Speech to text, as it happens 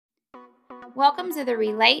Welcome to the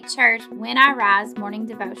Relate Church When I Rise morning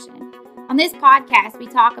devotion. On this podcast, we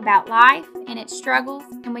talk about life and its struggles,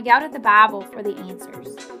 and we go to the Bible for the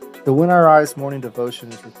answers. The When I Rise morning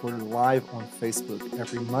devotion is recorded live on Facebook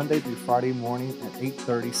every Monday through Friday morning at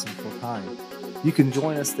 8:30 Central Time. You can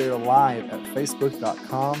join us there live at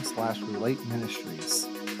facebook.com/Relate Ministries.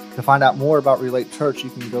 To find out more about Relate Church, you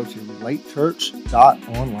can go to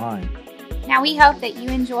relatechurch.online. Now, we hope that you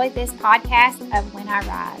enjoyed this podcast of When I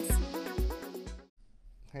Rise.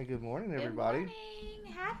 Hey, good morning, everybody. Good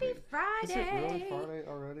morning. Happy Friday. Is it really Friday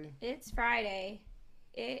already? It's Friday.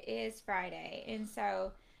 It is Friday. And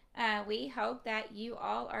so we hope that you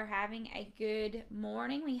all are having a good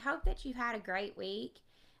morning. We hope that you've had a great week.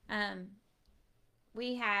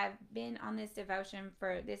 We have been on this devotion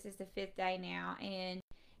this is the 5th day now, and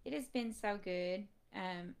it has been so good.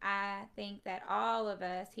 I think that all of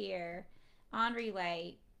us here on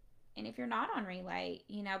Relate, and if you're not on Relate,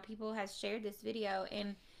 people have shared this video,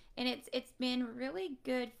 and it's been really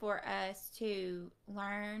good for us to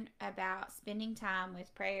learn about spending time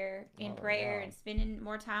with prayer, and spending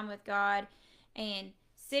more time with God, and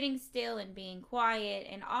sitting still and being quiet,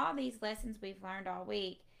 and all these lessons we've learned all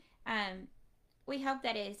week. We hope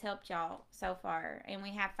that it has helped y'all so far, and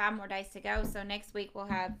we have 5 more days to go, so next week we'll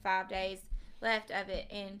have 5 days left of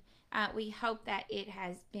it, and we hope that it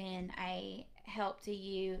has been a help to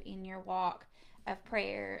you in your walk of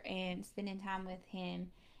prayer and spending time with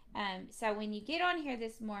Him. So when you get on here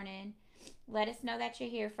this morning, let us know that you're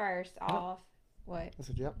here first off. What? I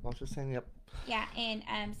said, yep. I was just saying, yep. Yeah,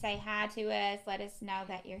 and say hi to us. Let us know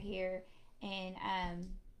that you're here, and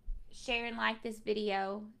share and like this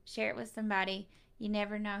video. Share it with somebody. You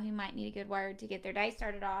never know who might need a good word to get their day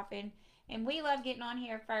started off, and we love getting on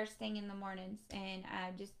here first thing in the mornings and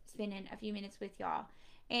just spending a few minutes with y'all.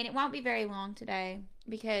 And it won't be very long today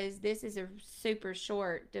because this is a super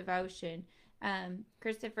short devotion.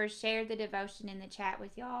 Christopher shared the devotion in the chat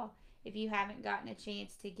with y'all if you haven't gotten a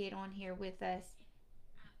chance to get on here with us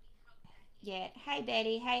yet. Hey,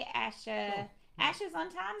 Betty. Hey, Asha. Asha's on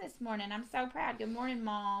time this morning. I'm so proud. Good morning,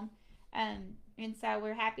 Mom. And so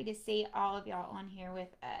we're happy to see all of y'all on here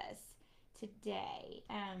with us today.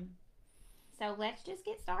 So let's just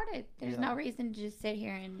get started. There's no reason to just sit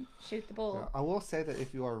here and shoot the bull. Yeah, I will say that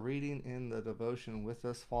if you are reading in the devotion with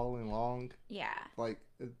us, following along,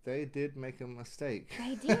 they did make a mistake.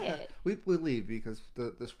 They did. We believe because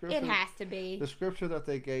the scripture. It has to be. The scripture that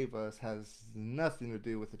they gave us has nothing to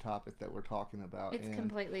do with the topic that we're talking about. It's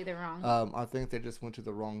completely the wrong. I think they just went to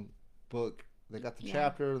the wrong book. They got the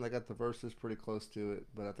chapter and they got the verses pretty close to it,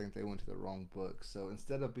 but I think they went to the wrong book. So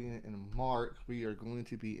instead of being in Mark, we are going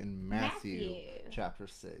to be in Matthew. Chapter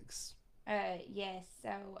 6. Yes.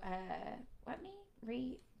 So let me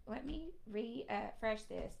refresh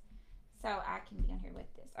this so I can be on here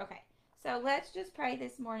with this. Okay. So let's just pray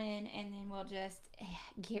this morning, and then we'll just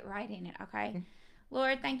get right in it. Okay.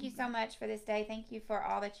 Lord, thank you so much for this day. Thank you for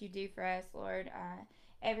all that you do for us, Lord.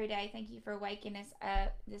 Every day. Thank you for waking us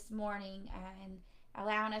up this morning and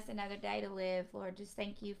allowing us another day to live. Lord, just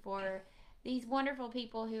thank you for these wonderful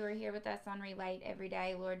people who are here with us on Relate every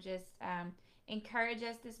day. Lord, just encourage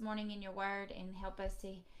us this morning in your word and help us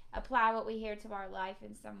to apply what we hear to our life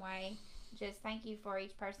in some way. Just thank you for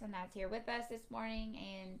each person that's here with us this morning,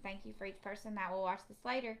 and thank you for each person that will watch this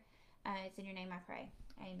later. It's in your name I pray.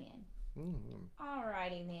 Amen.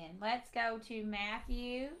 Alrighty then. Let's go to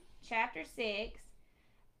Matthew chapter 6.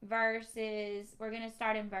 We're going to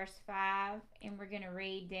start in verse 5, and we're going to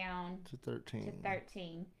read down to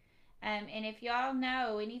 13. And if y'all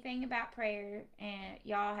know anything about prayer, and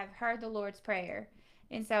y'all have heard the Lord's Prayer,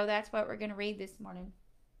 and so that's what we're going to read this morning.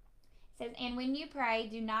 It says, "And when you pray,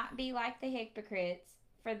 do not be like the hypocrites,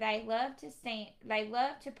 for they love to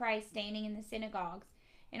pray standing in the synagogues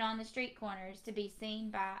and on the street corners to be seen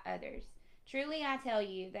by others. Truly I tell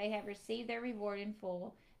you, they have received their reward in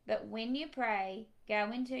full. But when you pray, go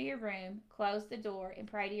into your room, close the door, and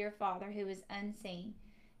pray to your Father who is unseen.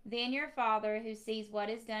 Then your Father who sees what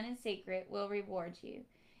is done in secret will reward you.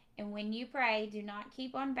 And when you pray, do not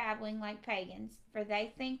keep on babbling like pagans, for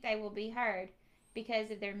they think they will be heard because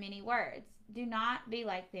of their many words. Do not be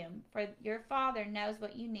like them, for your Father knows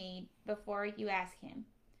what you need before you ask Him.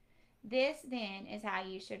 This then is how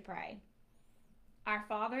you should pray. Our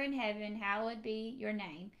Father in heaven, hallowed be your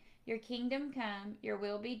name. Your kingdom come, your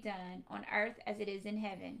will be done, on earth as it is in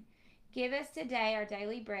heaven. Give us today our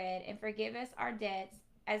daily bread, and forgive us our debts,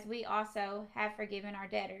 as we also have forgiven our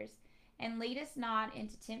debtors. And lead us not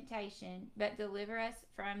into temptation, but deliver us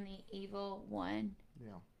from the evil one."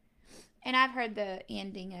 Yeah. And I've heard the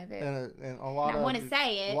ending of it. And a lot I want to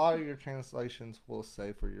say it. A lot of your translations will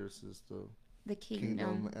say, "For yours is the the kingdom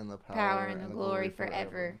kingdom, and the power, power and the and the glory glory forever.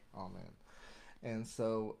 forever. Amen. And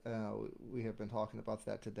so we have been talking about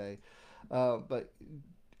that today. But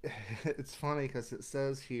it's funny because it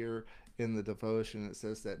says here in the devotion, it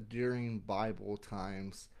says that during Bible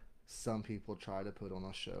times, some people try to put on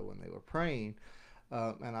a show when they were praying.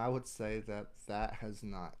 And I would say that that has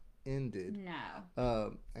not ended.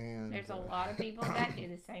 No. And There's a lot of people that do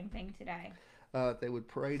the same thing today. they would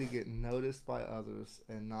pray to get noticed by others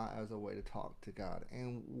and not as a way to talk to God.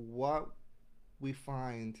 And what we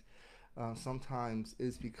find sometimes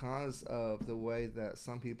is because of the way that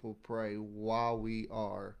some people pray while we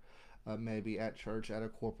are maybe at church, at a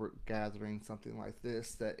corporate gathering, something like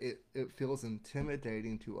this, that it feels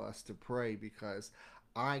intimidating to us to pray because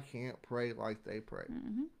I can't pray like they pray.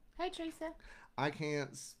 Mm-hmm. Hey, Teresa. I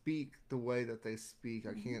can't speak the way that they speak. I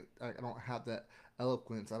Mm-hmm. can't. I don't have that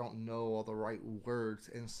eloquence. I don't know all the right words,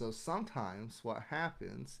 and so sometimes what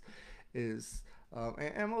happens is,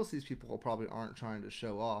 and most of these people probably aren't trying to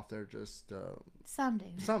show off. They're just Some do.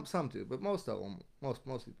 some do, but most of them,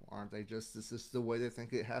 most people aren't. They just this is the way they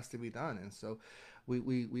think it has to be done, and so we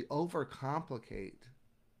overcomplicate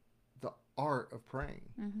the art of praying,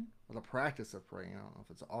 Mm-hmm. or the practice of praying. I don't know if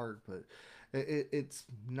it's art, but it's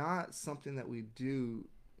not something that we do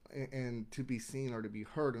and to be seen or to be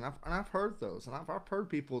heard. And I've heard those, and I've heard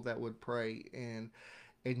people that would pray and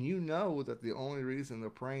you know that the only reason they're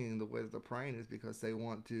praying the way that they're praying is because they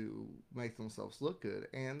want to make themselves look good,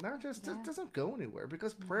 and that just Yeah. doesn't go anywhere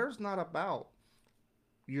because Mm-hmm. prayer's not about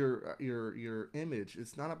your image.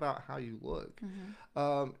 It's not about how you look.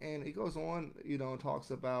 Mm-hmm. And it goes on, and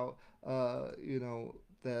talks about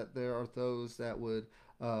that there are those that would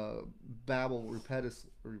babble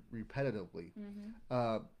repetitively, Mm-hmm.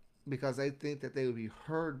 uh, because they think that they would be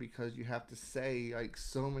heard because you have to say like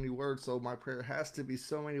so many words. So my prayer has to be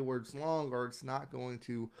so many words long, or it's not going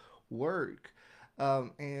to work.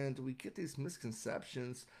 And we get these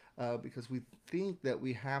misconceptions because we think that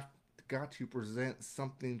we have got to present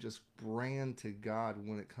something just grand to God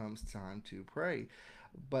when it comes time to pray.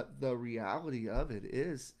 But the reality of it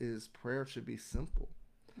is prayer should be simple.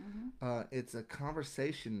 Mm-hmm. It's a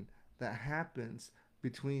conversation that happens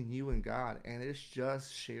between you and God, and it's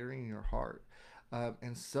just sharing your heart.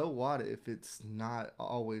 And so what if it's not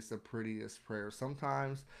always the prettiest prayer?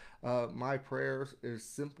 Sometimes my prayer is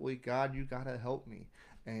simply, God, you gotta help me,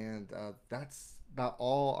 and that's about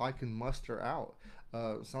all I can muster out.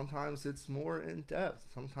 Sometimes it's more in depth.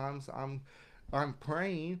 Sometimes I'm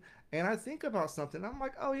praying and I think about something. I'm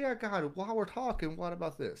like, oh yeah, God, while we're talking, what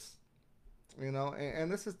about this?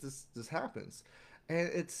 And this happens, and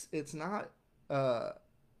uh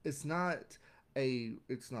it's not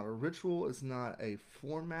it's not a ritual, it's not a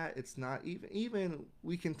format, it's not even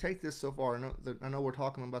we can take this so far. I know we're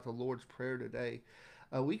talking about the Lord's Prayer today.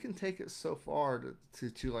 We can take it so far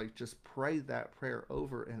to like just pray that prayer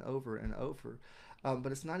over and over and over,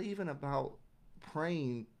 but it's not even about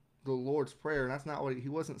praying the Lord's Prayer. And that's not what he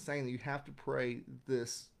wasn't saying that you have to pray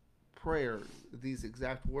this prayer, these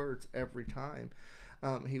exact words every time.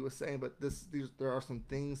 He was saying, but there are some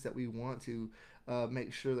things that we want to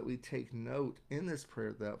make sure that we take note in this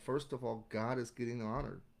prayer. That first of all, God is getting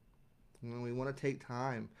honored. We want to take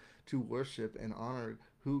time to worship and honor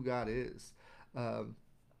who God is, um,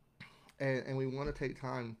 and we want to take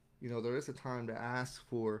time. There is a time to ask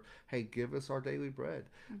for, hey, give us our daily bread,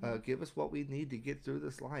 Mm-hmm. give us what we need to get through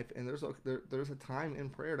this life. And there's a time in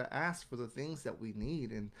prayer to ask for the things that we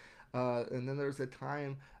need, and then there's a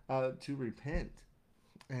time to repent.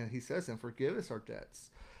 And he says, and forgive us our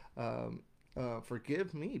debts. Um,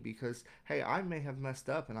 Forgive me because hey, I may have messed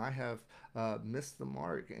up and I have missed the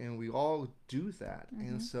mark, and we all do that.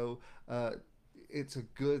 And Mm-hmm. so it's a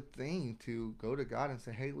good thing to go to God and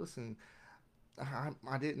say, hey, listen,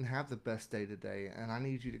 I didn't have the best day today, and I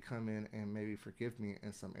need you to come in and maybe forgive me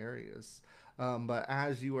in some areas. But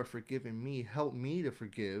as you are forgiving me, help me to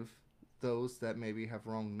forgive those that maybe have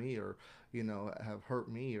wronged me, or have hurt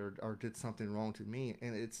me, or did something wrong to me.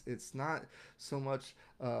 And it's not so much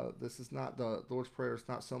this is not the Lord's Prayer. It's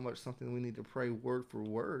not so much something we need to pray word for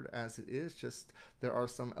word, as it is just there are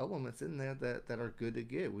some elements in there that are good to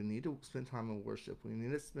get. We need to spend time in worship. We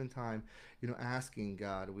need to spend time asking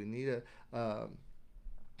God. We need to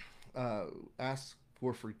uh, ask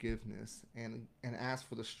for forgiveness, and ask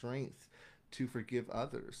for the strength to forgive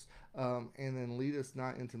others, and then lead us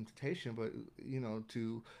not into temptation, but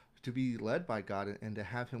to be led by God, and to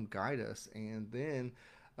have Him guide us, and then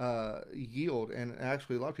yield. And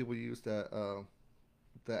actually, a lot of people use the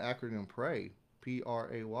acronym PRAY,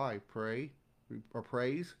 PRAY, pray, or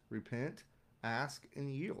praise, repent, ask, and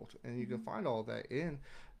yield. And you can Mm-hmm. find all that in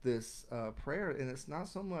this prayer. And it's not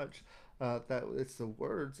so much that it's the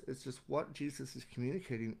words. It's just what Jesus is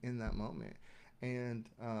communicating in that moment, and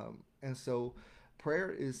so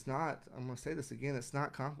prayer is not. I'm going to say this again. It's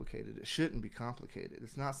not complicated. It shouldn't be complicated.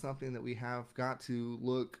 It's not something that we have got to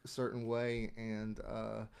look a certain way and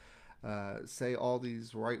say all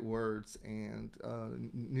these right words and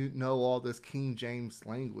know all this King James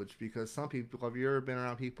language. Because some people, have you ever been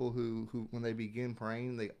around people who when they begin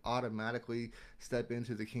praying, they automatically step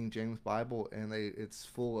into the King James Bible and it's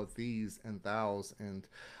full of these and thous and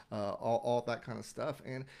all that kind of stuff.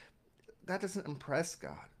 And that doesn't impress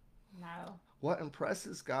God. No. What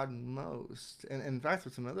impresses God most, and in fact,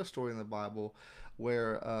 there's another story in the Bible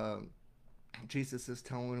where Jesus is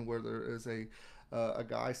telling where there is a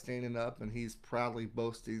guy standing up and he's proudly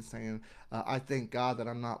boasting, saying, "I thank God that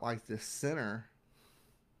I'm not like this sinner."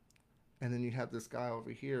 And then you have this guy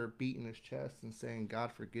over here beating his chest and saying,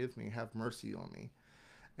 "God, forgive me, have mercy on me."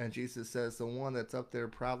 And Jesus says, the one that's up there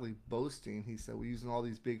proudly boasting, he said, we're using all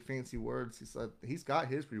these big fancy words. He said, he's got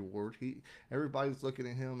his reward. Everybody's looking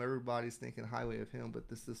at him, everybody's thinking highly of him. But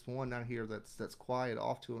this one down here that's quiet,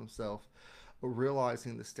 off to himself,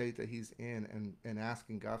 realizing the state that he's in and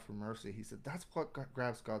asking God for mercy. He said, that's what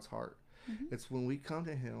grabs God's heart. Mm-hmm. It's when we come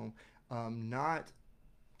to Him, not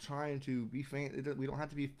trying to be we don't have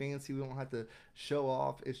to be fancy. We don't have to show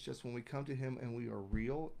off. It's just when we come to Him and we are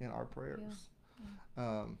real in our prayers.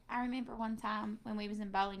 Yeah. I remember one time when we was in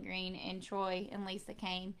Bowling Green and Troy and Lisa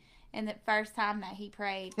came, and the first time that he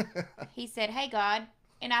prayed, he said, "Hey God,"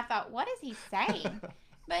 and I thought, what is he saying?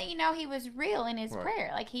 But he was real in his prayer.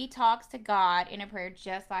 Like, he talks to God in a prayer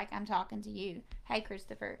just like I'm talking to you. Hey,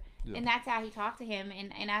 Christopher. Yeah. And that's how he talked to him.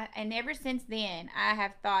 And ever since then, I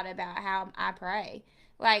have thought about how I pray.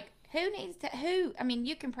 Like,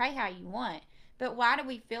 you can pray how you want. But why do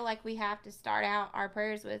we feel like we have to start out our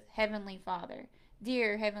prayers with Heavenly Father?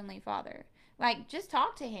 Dear Heavenly Father. Like, just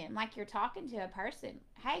talk to Him like you're talking to a person.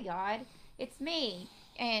 Hey, God, it's me.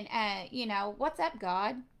 And, what's up,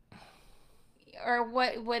 God? Or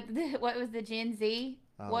what was the Gen Z?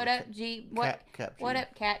 What up, G? What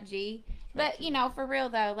up, Cat G? But, for real,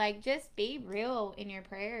 though, like, just be real in your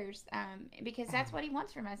prayers, because that's what He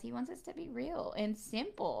wants from us. He wants us to be real and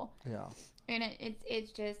simple. Yeah. And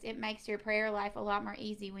it makes your prayer life a lot more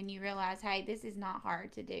easy when you realize, hey, this is not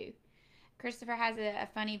hard to do. Christopher has a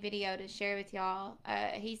funny video to share with y'all.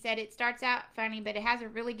 He said it starts out funny, but it has a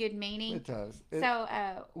really good meaning. It does. So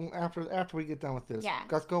after we get done with this, yeah,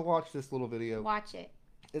 guys, go watch this little video. Watch it.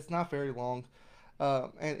 It's not very long,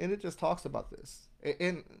 and it just talks about this.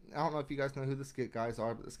 And I don't know if you guys know who the Skit Guys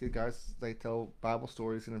are, but the Skit Guys, they tell Bible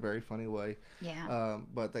stories in a very funny way. Yeah.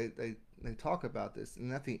 But they talk about this,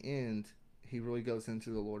 and at the end, he really goes into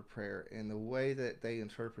the Lord's Prayer, and the way that they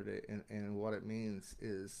interpret it and what it means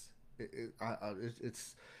is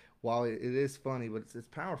it's while it is funny, but it's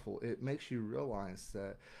powerful. It makes you realize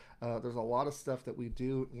that there's a lot of stuff that we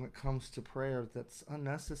do when it comes to prayer that's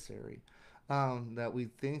unnecessary. That we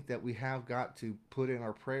think that we have got to put in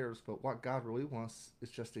our prayers, but what God really wants is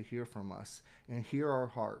just to hear from us and hear our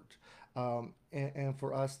heart, and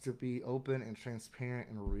for us to be open and transparent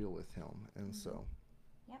and real with Him. And so.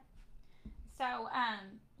 Yep. So,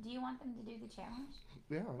 do you want them to do the challenge?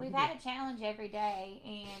 Yeah. We've had a challenge every day,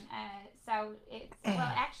 and so it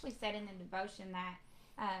actually said in the devotion that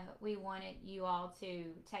we wanted you all to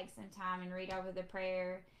take some time and read over the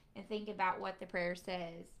prayer and think about what the prayer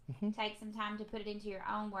says. Mm-hmm. Take some time to put it into your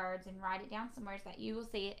own words and write it down somewhere so that you will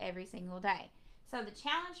see it every single day. So the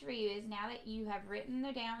challenge for you is, now that you have written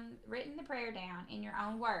the prayer down in your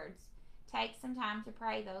own words, take some time to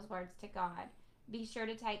pray those words to God. Be sure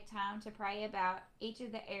to take time to pray about each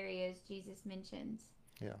of the areas Jesus mentions.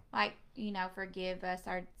 Yeah. Like, forgive us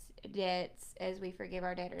our debts as we forgive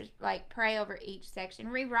our debtors. Like, pray over each section.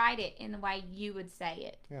 Rewrite it in the way you would say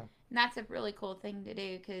it. Yeah. And that's a really cool thing to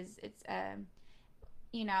do, because it's,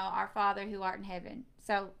 our Father who art in heaven.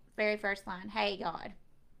 So, very first line, hey, God,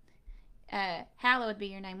 hallowed be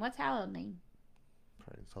your name. What's hallowed mean?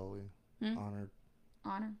 Praise, holy, honored.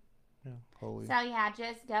 Honor. Yeah, holy. So, yeah,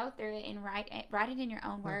 just go through it and write it in your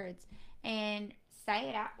own words. And say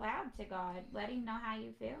it out loud to God. Let Him know how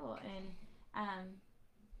you feel. And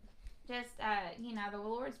the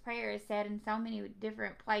Lord's Prayer is said in so many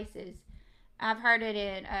different places. I've heard it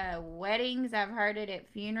at weddings. I've heard it at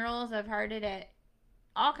funerals. I've heard it at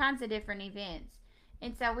all kinds of different events.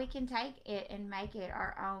 And so we can take it and make it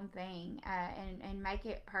our own thing, and make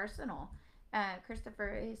it personal.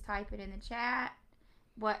 Christopher is typing in the chat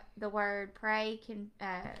what the word pray can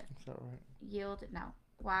Is that right? Yield. No.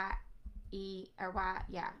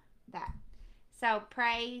 Yeah, that. So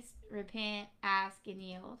praise, repent, ask, and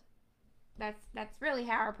yield. That's really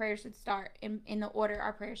how our prayers should start, in the order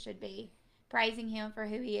our prayers should be. Praising him for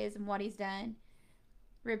who he is and what he's done,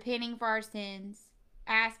 repenting for our sins,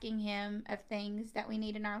 asking him of things that we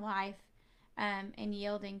need in our life, and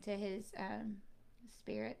yielding to his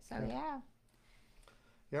spirit. So yeah.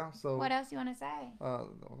 Yeah. So What else you want to say?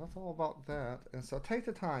 that's all about that. And so take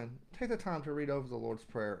the time to read over the Lord's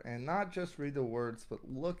Prayer, and not just read the words, but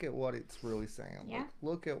look at what it's really saying. Yeah.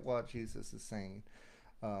 Look at what Jesus is saying,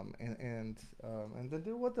 and then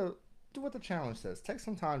do what the challenge says. Take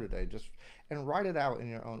some time today, just and write it out in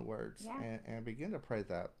your own words, Yeah. and begin to pray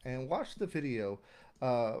that. And watch the video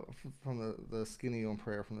from the Skinny on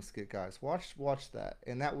Prayer from the Skit Guys. Watch that,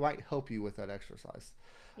 and that might help you with that exercise.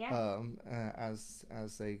 Yeah. As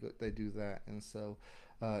they do that, and so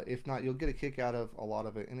if not, you'll get a kick out of a lot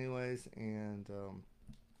of it anyways, and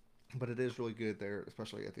but it is really good there,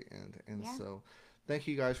 especially at the end. And Yeah. so thank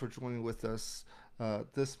you guys for joining with us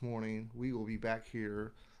this morning. We will be back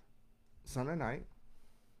here Sunday night.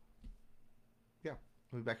 Yeah,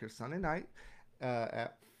 we'll be back here Sunday night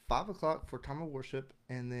at 5 o'clock for time of worship,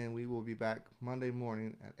 and then we will be back Monday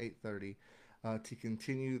morning at 8:30 to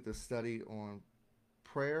continue the study on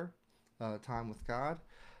prayer, time with God.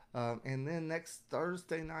 And then next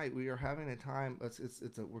Thursday night we are having a time.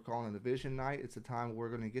 We're calling it a vision night. It's a time we're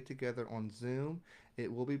going to get together on Zoom.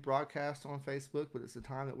 It will be broadcast on Facebook, but it's a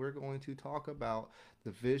time that we're going to talk about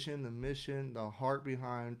the vision, the mission, the heart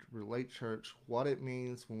behind Relate Church, what it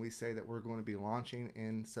means when we say that we're going to be launching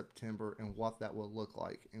in September, and what that will look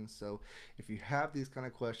like. And so, if you have these kind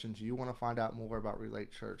of questions, you want to find out more about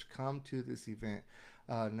Relate Church, come to this event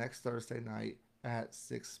next Thursday night at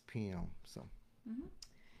 6 p.m. So.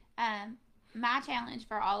 My challenge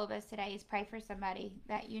for all of us today is pray for somebody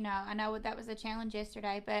that you know. I know that was a challenge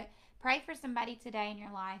yesterday, but pray for somebody today in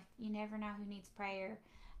your life. You never know who needs prayer.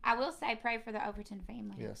 I will say pray for the Overton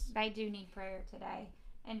family. Yes. They do need prayer today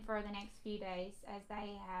and for the next few days, as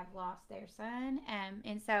they have lost their son.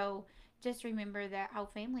 And so just remember that whole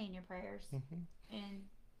family in your prayers. Mm-hmm. And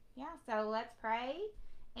yeah, so let's pray,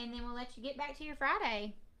 and then we'll let you get back to your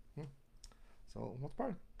Friday. So let's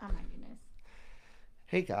pray. Oh my goodness.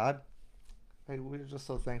 Hey God, hey, we're just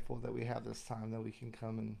so thankful that we have this time that we can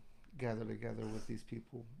come and gather together with these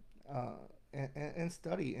people and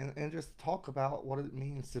study and just talk about what it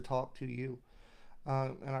means to talk to you.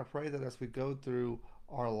 And I pray that as we go through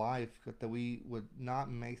our life, that we would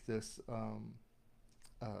not make this a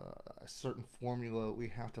certain formula we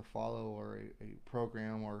have to follow, or a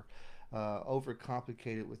program, or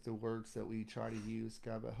overcomplicate it with the words that we try to use,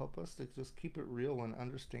 God, but help us to just keep it real and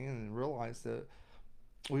understand and realize that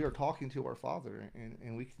we are talking to our Father,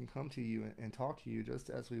 and we can come to you and talk to you just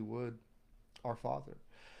as we would our Father.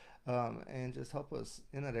 And just help us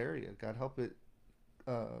in that area. God, help it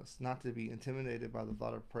not to be intimidated by the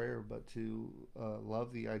thought of prayer, but to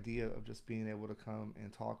love the idea of just being able to come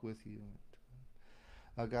and talk with you.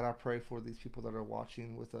 God, I pray for these people that are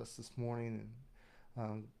watching with us this morning,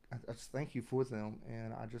 and I just thank you for them,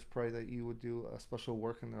 and I just pray that you would do a special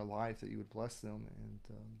work in their life, that you would bless them, and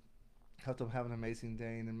help them have an amazing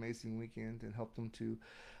day and an amazing weekend, and help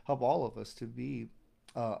all of us to be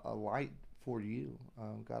a light for you.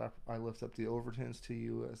 God, I lift up the Overtons to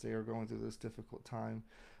you as they are going through this difficult time.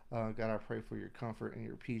 God, I pray for your comfort and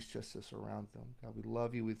your peace just to surround them. God, we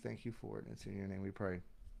love you. We thank you for it. It's in your name we pray.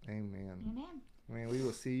 Amen. Amen. We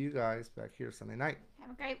will see you guys back here Sunday night.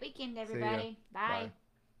 Have a great weekend, everybody. Bye. Bye.